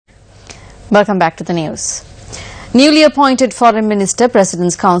Welcome back to the news. Newly appointed Foreign Minister,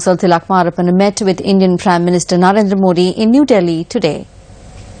 President's Council Tilak Marapana met with Indian Prime Minister Narendra Modi in New Delhi today.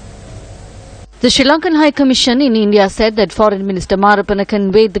 The Sri Lankan High Commission in India said that Foreign Minister Marapana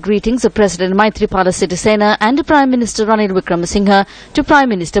conveyed the greetings of President Maithripala Sirisena and Prime Minister Ranil Wickremesinghe to Prime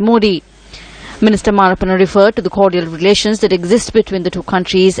Minister Modi. Minister Marapana referred to the cordial relations that exist between the two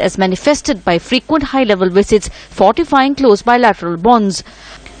countries as manifested by frequent high-level visits fortifying close bilateral bonds.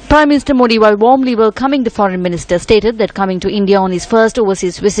 Prime Minister Modi, while warmly welcoming the Foreign Minister, stated that coming to India on his first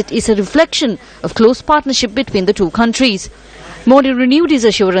overseas visit is a reflection of close partnership between the two countries. Modi renewed his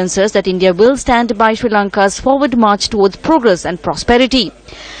assurances that India will stand by Sri Lanka's forward march towards progress and prosperity.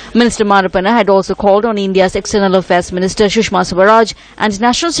 Minister Marapana had also called on India's External Affairs Minister Sushma Swaraj and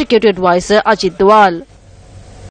National Security Advisor Ajit Doval.